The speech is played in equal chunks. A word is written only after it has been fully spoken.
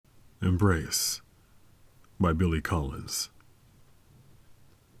Embrace by Billy Collins.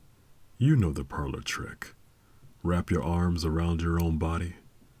 You know the parlor trick. Wrap your arms around your own body,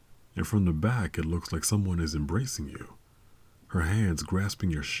 and from the back it looks like someone is embracing you. Her hands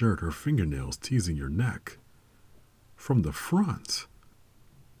grasping your shirt, her fingernails teasing your neck. From the front,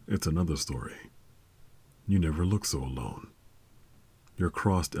 it's another story. You never look so alone. Your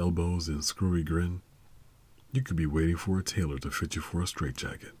crossed elbows and screwy grin. You could be waiting for a tailor to fit you for a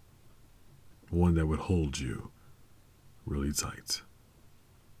straitjacket. One that would hold you really tight.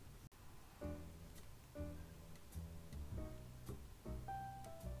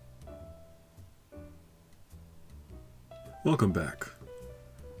 Welcome back.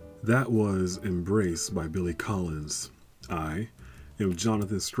 That was Embrace by Billy Collins. I am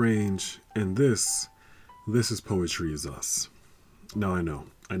Jonathan Strange, and this is Poetry Is Us. Now I know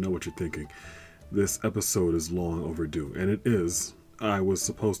what you're thinking. This episode is long overdue, and it is. I was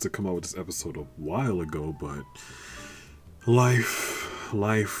supposed to come out with this episode a while ago, but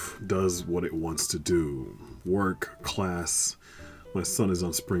life does what it wants to do. Work, class, my son is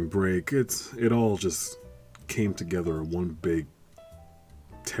on spring break. It all just came together in one big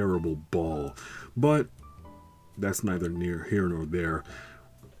terrible ball. But that's neither near here nor there.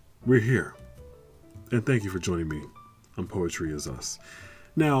 We're here. And thank you for joining me on Poetry Is Us.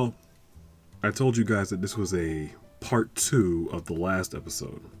 Now, I told you guys that this was a part 2 of the last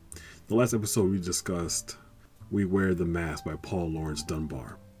episode. The last episode we discussed We Wear the Mask by Paul Laurence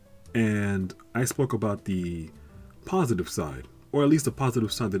Dunbar. And I spoke about the positive side, or at least the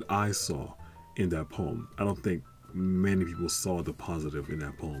positive side that I saw in that poem. I don't think many people saw the positive in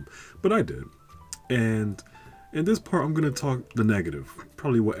that poem, but I did. And in this part, I'm going to talk the negative,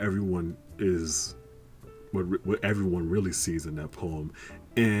 probably what everyone really sees in that poem.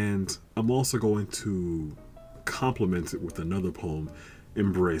 And I'm also going to complement it with another poem,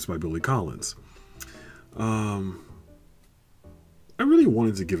 Embrace by Billy Collins. I really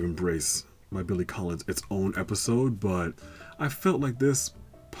wanted to give Embrace by Billy Collins its own episode, but I felt like this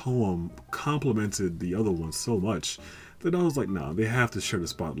poem complemented the other one so much that I was like, nah, they have to share the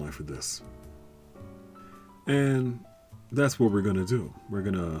spotlight for this. And that's what we're gonna do. We're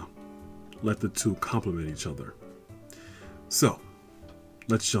gonna let the two complement each other. So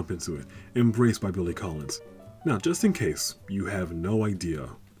let's jump into it. Embrace by Billy Collins. Now, just in case you have no idea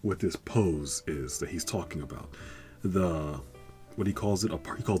what this pose is that he's talking about, he calls it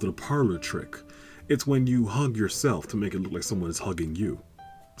a parlor trick. It's when you hug yourself to make it look like someone is hugging you.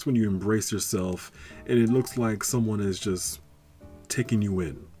 It's when you embrace yourself and it looks like someone is just taking you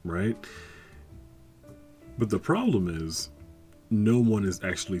in, right? But the problem is, no one is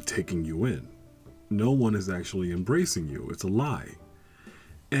actually taking you in. No one is actually embracing you. It's a lie.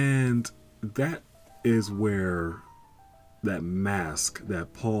 And that is where that mask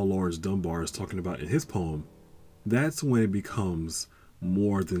that Paul Laurence Dunbar is talking about in his poem, that's when it becomes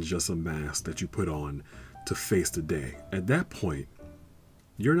more than just a mask that you put on to face the day. At that point,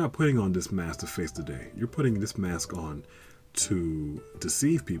 you're not putting on this mask to face the day. You're putting this mask on to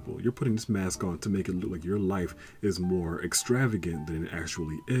deceive people. You're putting this mask on to make it look like your life is more extravagant than it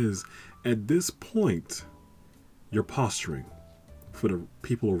actually is. At this point, you're posturing for the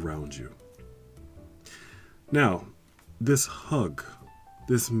people around you. Now, this hug,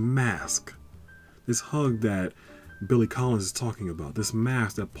 this mask, this hug that Billy Collins is talking about, this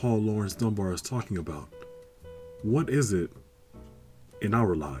mask that Paul Laurence Dunbar is talking about, what is it in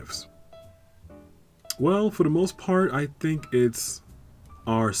our lives? Well, for the most part, I think it's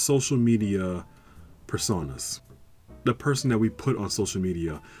our social media personas. The person that we put on social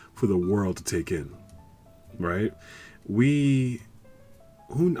media for the world to take in, right?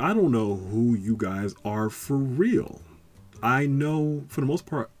 I don't know who you guys are for real. I know, for the most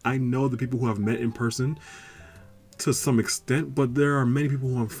part, I know the people who I've met in person to some extent, but there are many people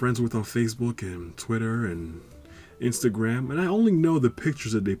who I'm friends with on Facebook and Twitter and Instagram, and I only know the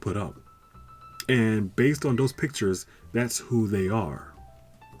pictures that they put up. And based on those pictures, that's who they are,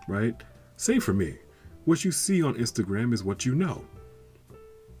 right? Same for me. What you see on Instagram is what you know.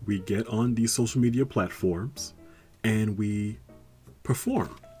 We get on these social media platforms and we perform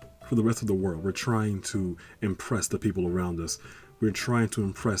for the rest of the world. We're trying to impress the people around us. We're trying to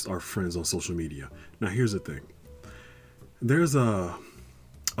impress our friends on social media. Now, here's the thing. There's a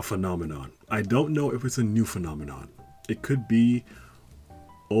phenomenon. I don't know if it's a new phenomenon. It could be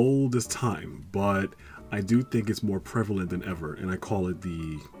old as time, but I do think it's more prevalent than ever, and I call it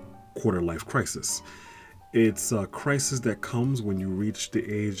the quarter-life crisis. It's a crisis that comes when you reach the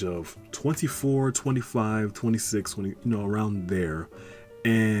age of 24, 25, 26, around there,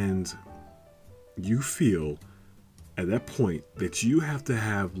 and you feel at that point that you have to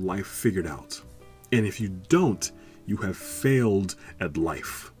have life figured out. And if you don't, you have failed at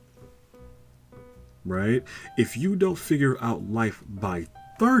life. Right? If you don't figure out life by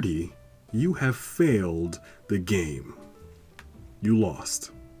 30, you have failed the game. You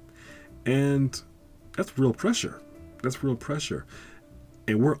lost. And that's real pressure. That's real pressure.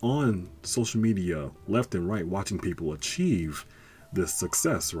 And we're on social media left and right watching people achieve this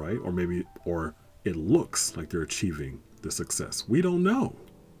success, right? Or it looks like they're achieving the success. We don't know.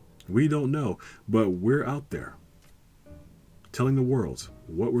 We don't know. But we're out there telling the world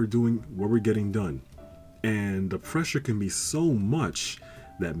what we're doing, what we're getting done. And the pressure can be so much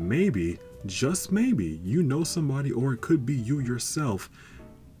that maybe, just maybe, you know somebody, or it could be you yourself.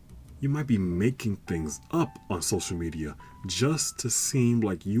 You might be making things up on social media just to seem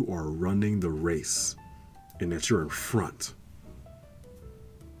like you are running the race and that you're in front.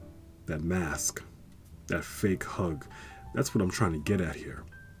 That mask, that fake hug, that's what I'm trying to get at here.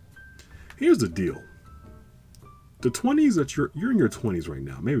 Here's the deal. The 20s that you're in your 20s right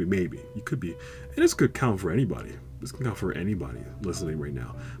now, maybe you could be, and this could count for anybody. This can count for anybody listening right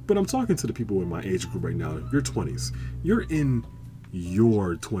now. But I'm talking to the people in my age group right now. Your 20s. You're in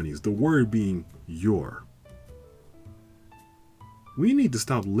your 20s. The word being your. We need to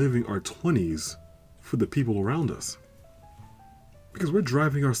stop living our 20s for the people around us, because we're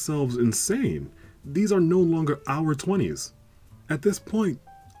driving ourselves insane. These are no longer our 20s. At this point,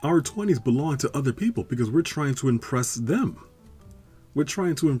 our 20s belong to other people because we're trying to impress them. We're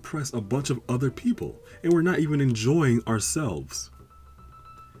trying to impress a bunch of other people, and we're not even enjoying ourselves.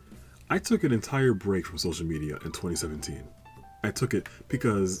 I took an entire break from social media in 2017. I took it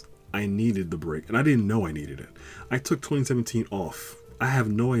because I needed the break, and I didn't know I needed it. I took 2017 off. I have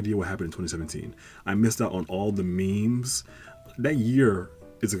no idea what happened in 2017. I missed out on all the memes. That year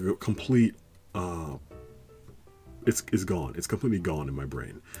is a complete it's gone. It's completely gone in my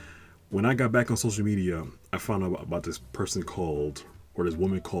brain. When I got back on social media, I found out about this person called, or this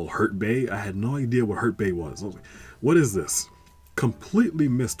woman called Hurt Bae. I had no idea what Hurt Bae was. I was like, what is this? Completely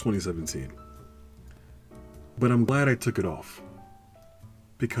missed 2017. But I'm glad I took it off,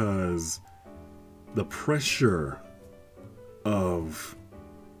 because the pressure of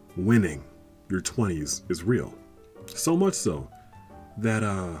winning your 20s is real. So much so that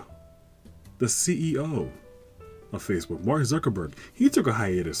the CEO of Facebook, Mark Zuckerberg, he took a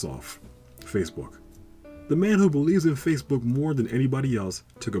hiatus off Facebook. The man who believes in Facebook more than anybody else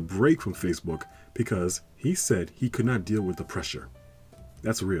took a break from Facebook because he said he could not deal with the pressure.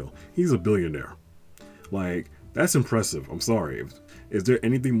 That's real. He's a billionaire. Like, that's impressive. I'm sorry. Is there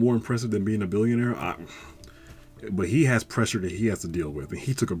anything more impressive than being a billionaire? But he has pressure that he has to deal with, and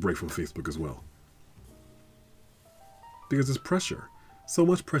he took a break from Facebook as well. Because there's pressure. So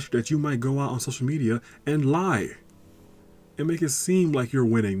much pressure that you might go out on social media and lie and make it seem like you're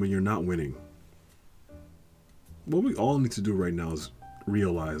winning when you're not winning. What we all need to do right now is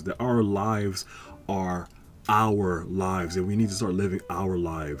realize that our lives are our lives, and we need to start living our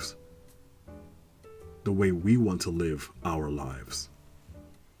lives the way we want to live our lives.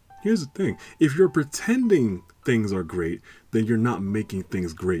 Here's the thing. If you're pretending things are great, then you're not making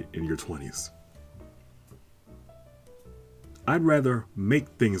things great in your 20s. I'd rather make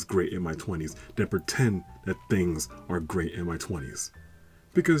things great in my 20s than pretend that things are great in my 20s.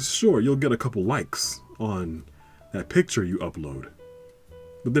 Because sure, you'll get a couple likes on that picture you upload.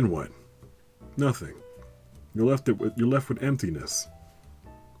 But then what? Nothing. You're left with emptiness.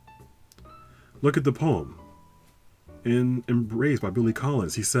 Look at the poem in Embrace by Billy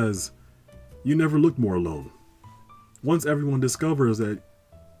Collins. He says, "You never looked more alone. Once everyone discovers that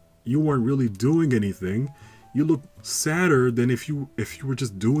you weren't really doing anything, you look sadder than if you were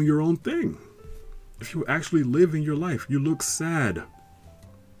just doing your own thing. If you were actually living your life, you look sad."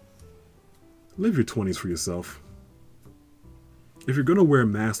 Live your 20s for yourself. If you're gonna wear a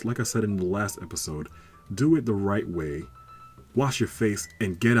mask, like I said in the last episode, do it the right way. Wash your face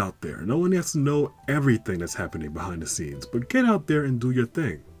and get out there. No one has to know everything that's happening behind the scenes, but get out there and do your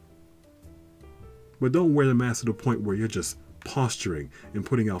thing. But don't wear the mask to the point where you're just posturing and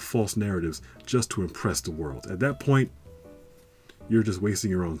putting out false narratives just to impress the world. At that point, you're just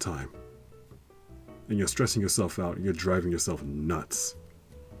wasting your own time. And you're stressing yourself out, and you're driving yourself nuts.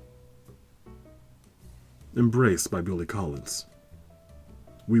 Embrace by Billy Collins.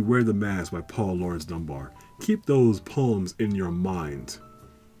 We Wear the Mask by Paul Laurence Dunbar. Keep those poems in your mind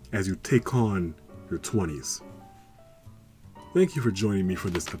as you take on your 20s. Thank you for joining me for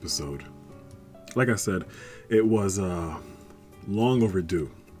this episode. Like I said, it was long overdue,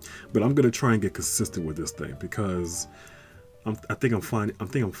 but I'm gonna try and get consistent with this thing because I think I'm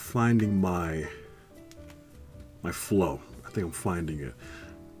finding my flow. I think I'm finding it.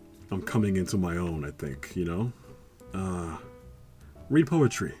 I'm coming into my own, I think, you know? Read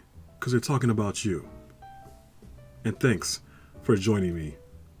poetry, because they're talking about you. And thanks for joining me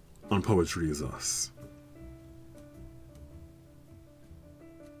on Poetry Is Us.